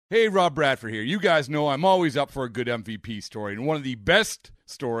Hey, Rob Bradford here. You guys know I'm always up for a good MVP story, and one of the best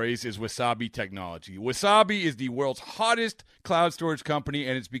stories is Wasabi Technology. Wasabi is the world's hottest cloud storage company,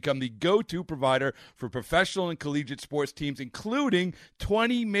 and it's become the go-to provider for professional and collegiate sports teams, including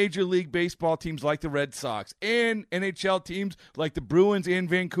 20 Major League Baseball teams like the Red Sox and NHL teams like the Bruins and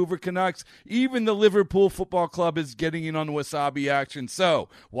Vancouver Canucks. Even the Liverpool Football Club is getting in on the Wasabi action. So,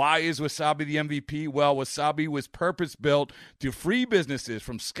 why is Wasabi the MVP? Well, Wasabi was purpose-built to free businesses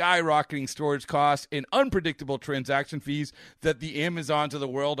from skyrocketing storage costs and unpredictable transaction fees that the Amazons of the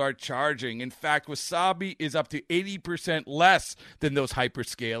world are charging. In fact, Wasabi is up to 80% less than those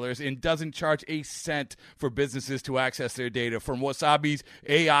hyperscalers and doesn't charge a cent for businesses to access their data. From Wasabi's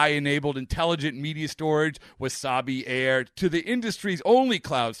AI-enabled intelligent media storage, Wasabi Air, to the industry's only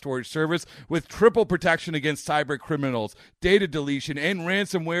cloud storage service with triple protection against cyber criminals, data deletion, and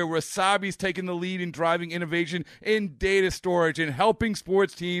ransomware, Wasabi's taken the lead in driving innovation in data storage and helping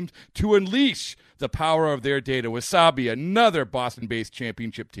sports teams to unleash the power of their data. Wasabi, another Boston-based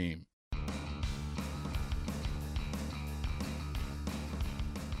championship team.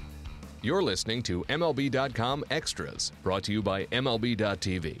 You're listening to MLB.com Extras, brought to you by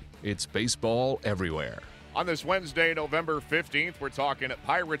MLB.tv. It's baseball everywhere. On this Wednesday, November 15th, we're talking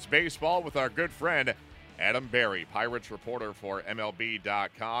Pirates baseball with our good friend Adam Berry, Pirates reporter for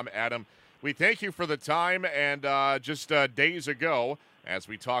MLB.com. Adam, we thank you for the time, and just days ago, as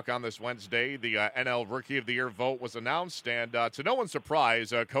we talk on this Wednesday, the NL Rookie of the Year vote was announced, and to no one's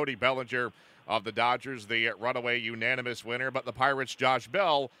surprise, Cody Bellinger of the Dodgers, the runaway unanimous winner, but the Pirates' Josh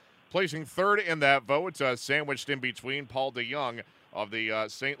Bell placing third in that vote, sandwiched in between Paul DeJong of the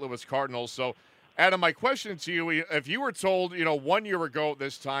St. Louis Cardinals. So, Adam, my question to you, if you were told, 1 year ago at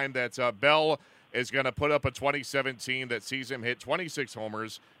this time that Bell is going to put up a 2017 that sees him hit 26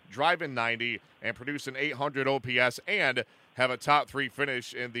 homers, drive in 90, and produce an 800 OPS, and have a top three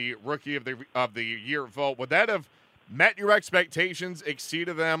finish in the Rookie of the Year vote, would that have met your expectations,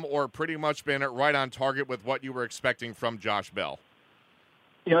 exceeded them, or pretty much been right on target with what you were expecting from Josh Bell?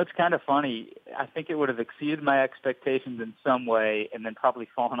 It's kind of funny. I think it would have exceeded my expectations in some way and then probably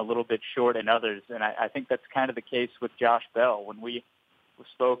fallen a little bit short in others. And I think that's kind of the case with Josh Bell. When we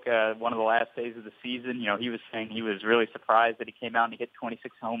spoke one of the last days of the season, he was saying he was really surprised that he came out and he hit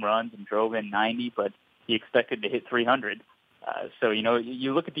 26 home runs and drove in 90, but he expected to hit 300. So,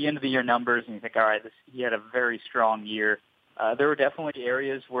 you look at the end of the year numbers and you think, all right, he had a very strong year. There were definitely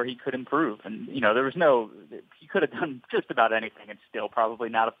areas where he could improve. And, he could have done just about anything and still probably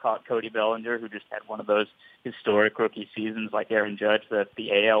not have caught Cody Bellinger, who just had one of those historic rookie seasons like Aaron Judge,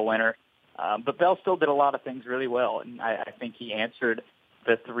 the AL winner. But Bell still did a lot of things really well. And I think he answered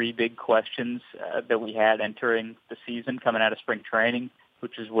the three big questions that we had entering the season coming out of spring training,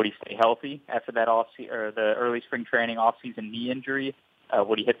 which is, would he stay healthy after that the early spring training off-season knee injury?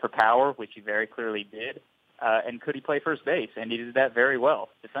 Would he hit for power, which he very clearly did? And could he play first base? And he did that very well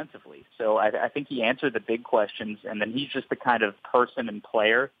defensively. So I think he answered the big questions, and then he's just the kind of person and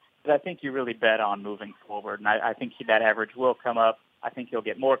player that I think you really bet on moving forward. And I think that average will come up. I think he'll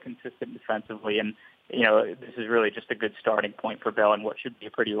get more consistent defensively, and this is really just a good starting point for Bell in what should be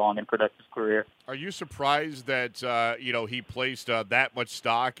a pretty long and productive career. Are you surprised that he placed that much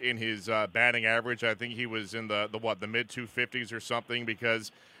stock in his batting average? I think he was in the mid 250s or something,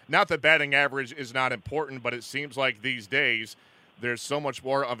 because not that batting average is not important, but it seems like these days there's so much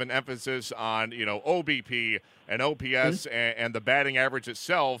more of an emphasis on OBP and OPS, and the batting average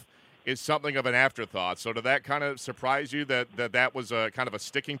itself is something of an afterthought. So did that kind of surprise you that was a kind of a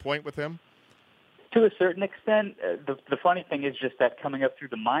sticking point with him? To a certain extent. The funny thing is just that coming up through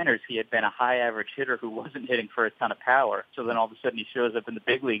the minors, he had been a high average hitter who wasn't hitting for a ton of power. So then all of a sudden he shows up in the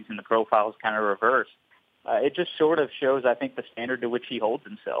big leagues and the profile is kind of reversed. It just sort of shows, I think, the standard to which he holds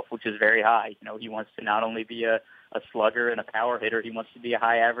himself, which is very high. He wants to not only be a slugger and a power hitter, he wants to be a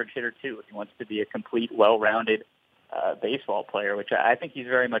high average hitter too. He wants to be a complete, well-rounded baseball player, which I think he's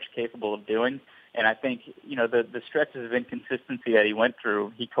very much capable of doing. And I think, the stretches of inconsistency that he went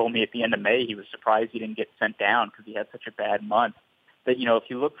through, he told me at the end of May he was surprised he didn't get sent down because he had such a bad month. But, if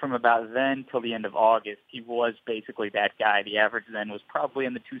you look from about then till the end of August, he was basically that guy. The average then was probably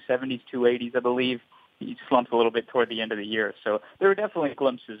in the 270s, 280s, I believe. He slumped a little bit toward the end of the year. So there are definitely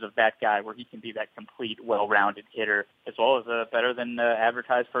glimpses of that guy where he can be that complete, well-rounded hitter, as well as a better than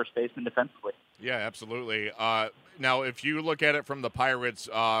advertised first baseman defensively. Yeah, absolutely. Now, if you look at it from the Pirates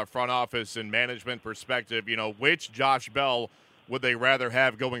front office and management perspective, which Josh Bell would they rather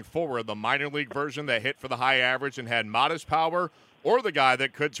have going forward? The minor league version that hit for the high average and had modest power, or the guy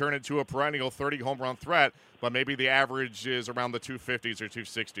that could turn into a perennial 30 home run threat, but maybe the average is around the 250s or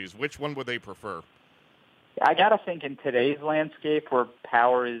 260s? Which one would they prefer? I got to think in today's landscape where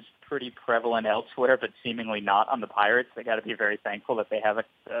power is pretty prevalent elsewhere, but seemingly not on the Pirates, they got to be very thankful that they have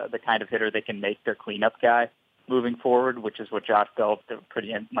the kind of hitter they can make their cleanup guy moving forward, which is what Josh Bell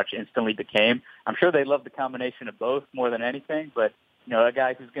pretty much instantly became. I'm sure they love the combination of both more than anything, but a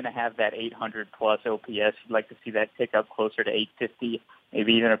guy who's going to have that 800-plus OPS, you'd like to see that tick up closer to 850,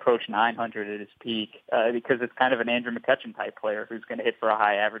 maybe even approach 900 at his peak, because it's kind of an Andrew McCutchen type player who's going to hit for a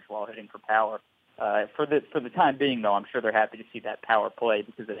high average while hitting for power. For the time being, though, I'm sure they're happy to see that power play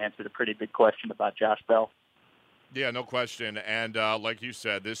because it answered a pretty big question about Josh Bell. Yeah, no question. And like you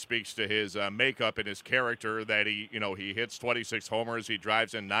said, this speaks to his makeup and his character that he hits 26 homers, he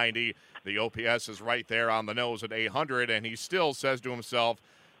drives in 90. The OPS is right there on the nose at 800, and he still says to himself,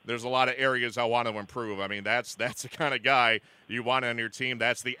 there's a lot of areas I want to improve. I mean, that's the kind of guy you want on your team.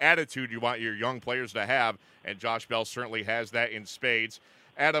 That's the attitude you want your young players to have, and Josh Bell certainly has that in spades.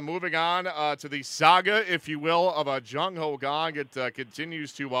 Adam, moving on to the saga, if you will, of Jung Ho Kang. It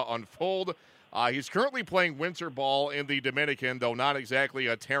continues to unfold. He's currently playing winter ball in the Dominican, though not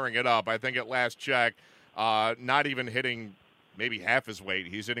exactly tearing it up. I think at last check, not even hitting maybe half his weight.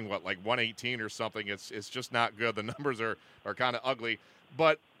 He's hitting, like 118 or something. It's just not good. The numbers are kind of ugly.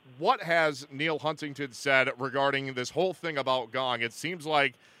 But what has Neil Huntington said regarding this whole thing about Kang? It seems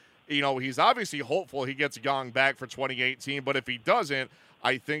like, he's obviously hopeful he gets Kang back for 2018, but if he doesn't,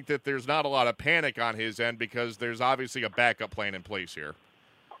 I think that there's not a lot of panic on his end because there's obviously a backup plan in place here.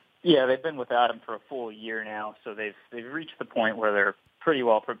 Yeah, they've been without him for a full year now, so they've reached the point where they're pretty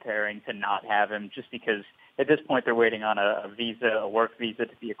well preparing to not have him, just because at this point they're waiting on a work visa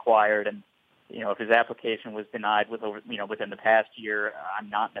to be acquired, and if his application was denied within the past year, I'm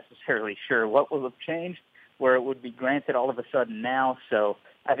not necessarily sure what will have changed where it would be granted all of a sudden now. So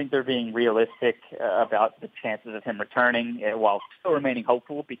I think they're being realistic about the chances of him returning, while still remaining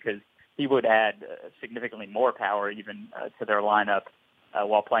hopeful, because he would add significantly more power even to their lineup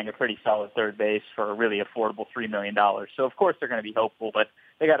while playing a pretty solid third base for a really affordable $3 million. So, of course, they're going to be hopeful, but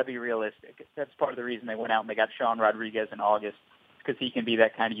they got to be realistic. That's part of the reason they went out and they got Sean Rodriguez in August, because he can be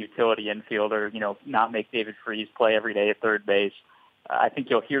that kind of utility infielder, not make David Freese play every day at third base. I think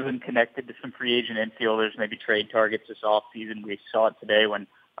you'll hear them connected to some free agent infielders, maybe trade targets this offseason. We saw it today when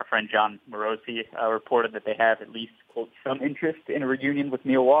our friend John Morosi reported that they have at least, quote, some interest in a reunion with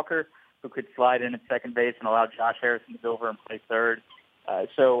Neil Walker, who could slide in at second base and allow Josh Harrison to go over and play third.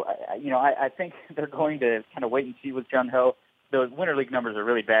 So I think they're going to kind of wait and see with Jung Ho. The Winter League numbers are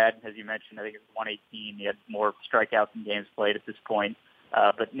really bad, as you mentioned. I think it's 118. He had more strikeouts than games played at this point.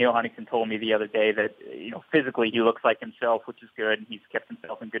 But Neil Huntington told me the other day that, physically he looks like himself, which is good, and he's kept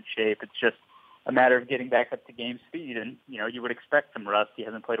himself in good shape. It's just a matter of getting back up to game speed, and, you would expect some rust. He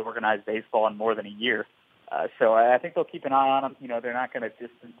hasn't played organized baseball in more than a year. So I think they'll keep an eye on him. They're not going to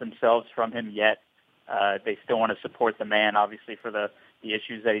distance themselves from him yet. They still want to support the man, obviously, for the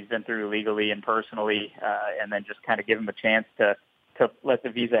issues that he's been through legally and personally, and then just kind of give him a chance to let the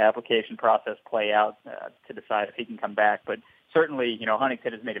visa application process play out to decide if he can come back. But certainly,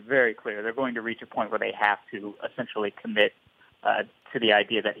 Huntington has made it very clear they're going to reach a point where they have to essentially commit to the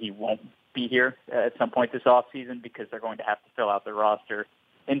idea that he won't be here at some point this offseason, because they're going to have to fill out the roster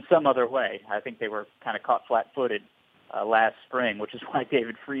in some other way. I think they were kind of caught flat-footed last spring, which is why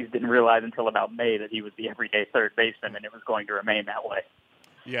David Freese didn't realize until about May that he was the everyday third baseman, and it was going to remain that way.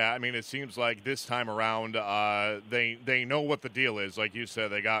 Yeah, I mean, it seems like this time around they know what the deal is. Like you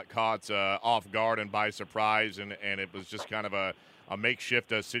said, they got caught off guard and by surprise, and it was just kind of a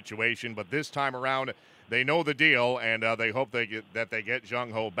makeshift situation. But this time around, they know the deal, and they hope they get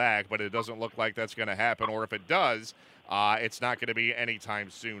Jung Ho back. But it doesn't look like that's going to happen, or if it does, it's not going to be anytime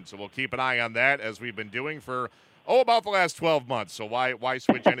soon. So we'll keep an eye on that, as we've been doing for about the last 12 months. So why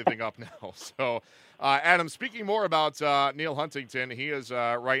switch anything up now? So. Adam, speaking more about Neil Huntington, he is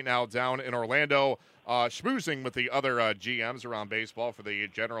right now down in Orlando schmoozing with the other GMs around baseball for the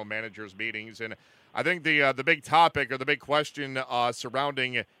general managers meetings. And I think the big topic or the big question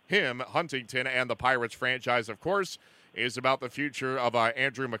surrounding him, Huntington, and the Pirates franchise, of course, is about the future of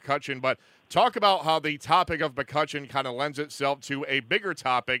Andrew McCutchen. But talk about how the topic of McCutchen kind of lends itself to a bigger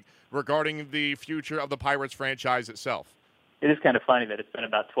topic regarding the future of the Pirates franchise itself. It is kind of funny that it's been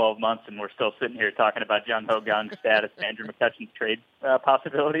about 12 months and we're still sitting here talking about Jung Ho Kang's status and Andrew McCutchen's trade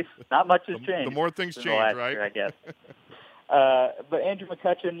possibilities. Not much has changed. The more things change, right? Year, I guess. But Andrew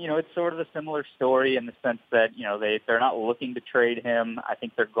McCutchen, it's sort of a similar story in the sense that, they're not looking to trade him. I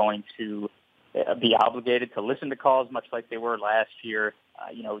think they're going to be obligated to listen to calls, much like they were last year.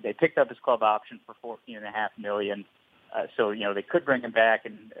 They picked up his club option for $14.5 million. So, they could bring him back,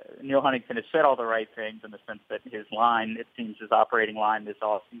 and Neil Huntington has said all the right things in the sense that his line, it seems his operating line this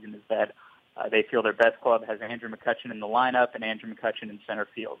offseason is that They feel their best club has Andrew McCutchen in the lineup and Andrew McCutchen in center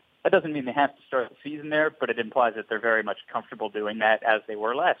field. That doesn't mean they have to start the season there, but it implies that they're very much comfortable doing that as they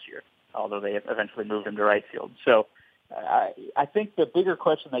were last year, although they eventually moved him to right field. So I think the bigger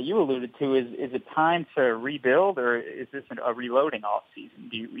question that you alluded to is it time to rebuild, or is this a reloading off season?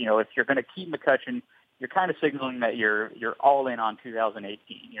 If you're going to keep McCutchen, you're kind of signaling that you're all in on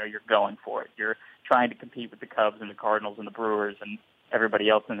 2018. You're going for it. You're trying to compete with the Cubs and the Cardinals and the Brewers and everybody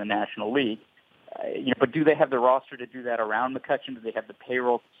else in the National League. But do they have the roster to do that around McCutchen? Do they have the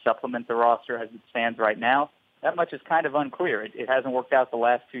payroll to supplement the roster as it stands right now? That much is kind of unclear. It hasn't worked out the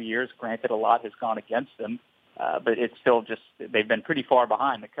last 2 years. Granted, a lot has gone against them, but it's still just they've been pretty far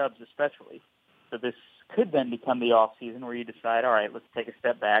behind, the Cubs especially. So this could then become the off season where you decide, all right, let's take a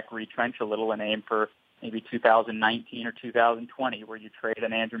step back, retrench a little, and aim for maybe 2019 or 2020, where you trade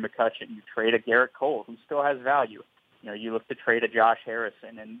an Andrew McCutchen, you trade a Garrett Cole, who still has value. You look to trade a Josh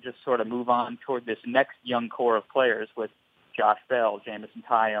Harrison and just sort of move on toward this next young core of players with Josh Bell, Jamison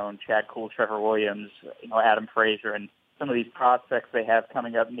Tyone, Chad Kuhl, Trevor Williams, Adam Frazier, and some of these prospects they have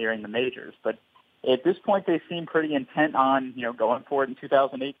coming up nearing the majors. But at this point, they seem pretty intent on, going forward in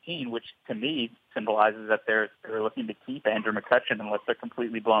 2018, which to me symbolizes that they're looking to keep Andrew McCutchen unless they're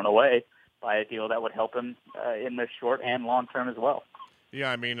completely blown away by a deal that would help him in the short and long term as well. Yeah,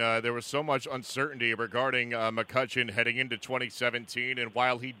 I mean, there was so much uncertainty regarding McCutchen heading into 2017, and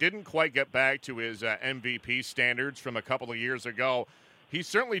while he didn't quite get back to his MVP standards from a couple of years ago, he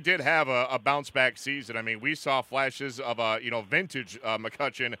certainly did have a bounce-back season. I mean, we saw flashes of vintage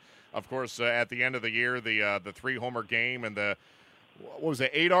McCutchen, of course, at the end of the year, the 3-homer game and the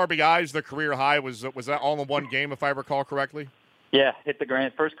 8 RBIs, the career high. Was that all in one game, if I recall correctly? Yeah, hit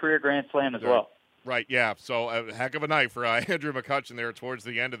the first career grand slam as well. Right, yeah. So a heck of a night for Andrew McCutchen there towards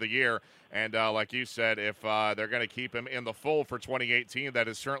the end of the year. And like you said, if they're going to keep him in the fold for 2018, that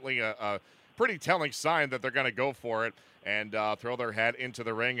is certainly a pretty telling sign that they're going to go for it and throw their hat into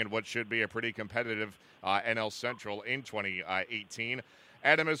the ring in what should be a pretty competitive NL Central in 2018.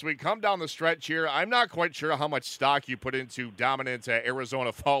 Adam, as we come down the stretch here, I'm not quite sure how much stock you put into dominant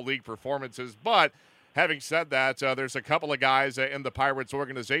Arizona Fall League performances, but having said that, there's a couple of guys in the Pirates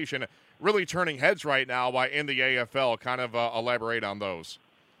organization really turning heads right now in the AFL. Kind of elaborate on those.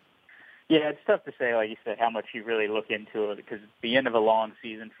 Yeah, it's tough to say, like you said, how much you really look into it because it's the end of a long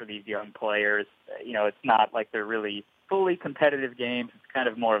season for these young players. It's not like they're really fully competitive games. It's kind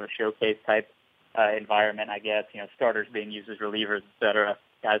of more of a showcase type environment, I guess. Starters being used as relievers, et cetera,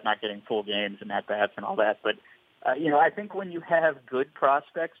 guys not getting full games and at-bats and all that. But I think when you have good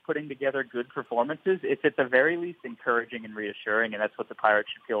prospects putting together good performances, it's at the very least encouraging and reassuring, and that's what the Pirates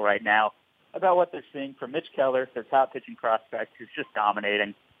should feel right now about what they're seeing from Mitch Keller, their top pitching prospect, who's just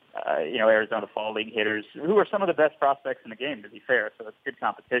dominating. Arizona Fall League hitters, who are some of the best prospects in the game, to be fair, so it's good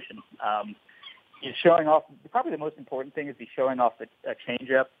competition. He's showing off, probably the most important thing is he's showing off a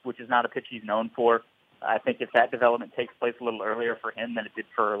changeup, which is not a pitch he's known for. I think if that development takes place a little earlier for him than it did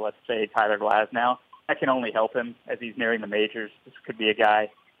for, let's say, Tyler Glasnow, that can only help him as he's nearing the majors. This could be a guy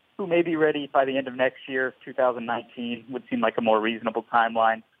who may be ready by the end of next year, 2019, would seem like a more reasonable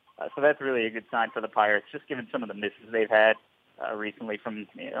timeline. So that's really a good sign for the Pirates, just given some of the misses they've had recently from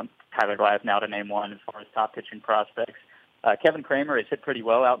Tyler Glasnow to name one as far as top pitching prospects. Kevin Kramer has hit pretty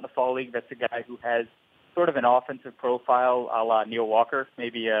well out in the Fall League. That's a guy who has sort of an offensive profile a la Neil Walker,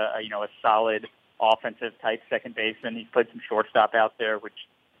 maybe a solid offensive type second baseman. He's played some shortstop out there, which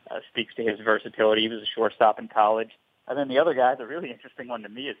speaks to his versatility. He was a shortstop in college. And then the other guy, the really interesting one to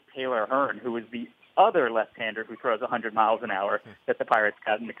me, is Taylor Hearn, who is the other left-hander who throws 100 miles an hour that the Pirates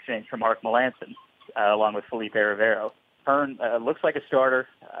got in exchange for Mark Melancon, along with Felipe Rivero. Hearn looks like a starter,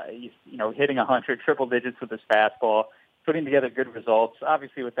 he's, hitting 100 triple digits with his fastball, putting together good results.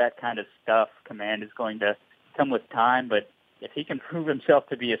 Obviously, with that kind of stuff, command is going to come with time, but if he can prove himself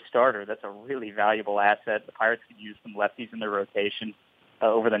to be a starter, that's a really valuable asset. The Pirates could use some lefties in their rotation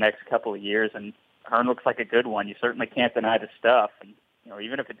over the next couple of years, and Hearn looks like a good one. You certainly can't deny the stuff. And,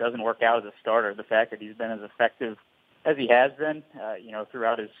 even if it doesn't work out as a starter, the fact that he's been as effective as he has been,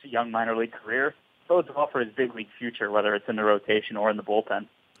 throughout his young minor league career, bodes well for his big league future, whether it's in the rotation or in the bullpen.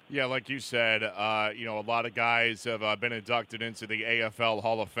 Yeah, like you said, a lot of guys have been inducted into the AFL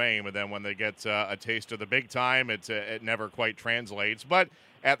Hall of Fame, and then when they get a taste of the big time, it never quite translates. But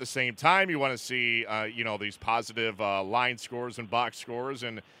at the same time, you want to see, these positive line scores and box scores,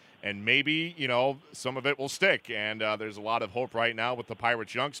 and and maybe, some of it will stick. And there's a lot of hope right now with the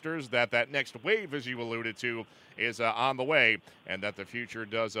Pirates youngsters that next wave, as you alluded to, is on the way, and that the future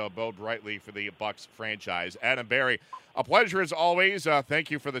does bode brightly for the Bucs franchise. Adam Berry, a pleasure as always.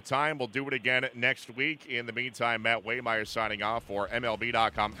 Thank you for the time. We'll do it again next week. In the meantime, Matt Waymeyer signing off for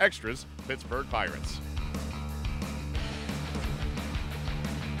MLB.com Extras, Pittsburgh Pirates.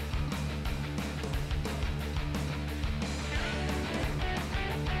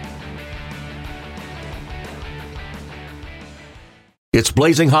 It's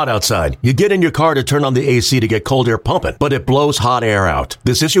blazing hot outside. You get in your car to turn on the AC to get cold air pumping, but it blows hot air out.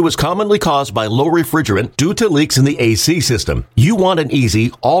 This issue is commonly caused by low refrigerant due to leaks in the AC system. You want an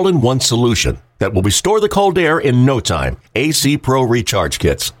easy, all-in-one solution that will restore the cold air in no time. AC Pro Recharge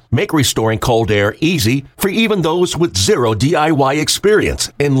Kits make restoring cold air easy for even those with zero DIY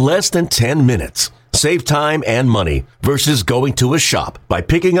experience in less than 10 minutes. Save time and money versus going to a shop by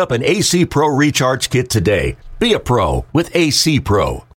picking up an AC Pro Recharge Kit today. Be a pro with AC Pro.